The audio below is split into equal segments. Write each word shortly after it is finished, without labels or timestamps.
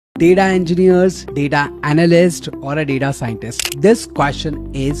data engineers, data analyst, or a data scientist, this question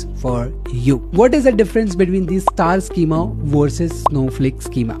is for you. What is the difference between the star schema versus Snowflake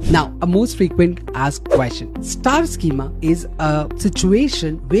schema? Now, a most frequent asked question. Star schema is a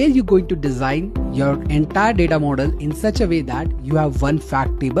situation where you're going to design your entire data model in such a way that you have one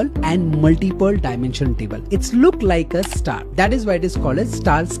fact table and multiple dimension table. It's look like a star. That is why it is called a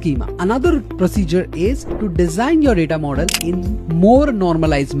star schema. Another procedure is to design your data model in more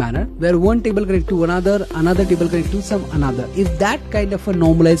normalized manner, where one table connect to another table connect to some another. If that kind of a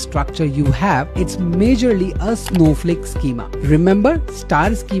normalized structure you have, it's majorly a Snowflake schema. Remember,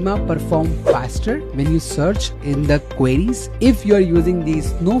 star schema perform faster when you search in the queries. If you are using the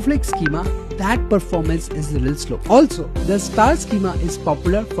Snowflake schema, that performance is a little slow. Also, the star schema is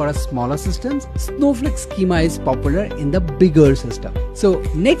popular for a smaller systems. Snowflake schema is popular in the bigger system. So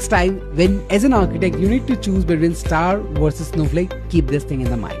next time when as an architect you need to choose between star versus Snowflake, keep this thing in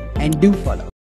the mind and do follow.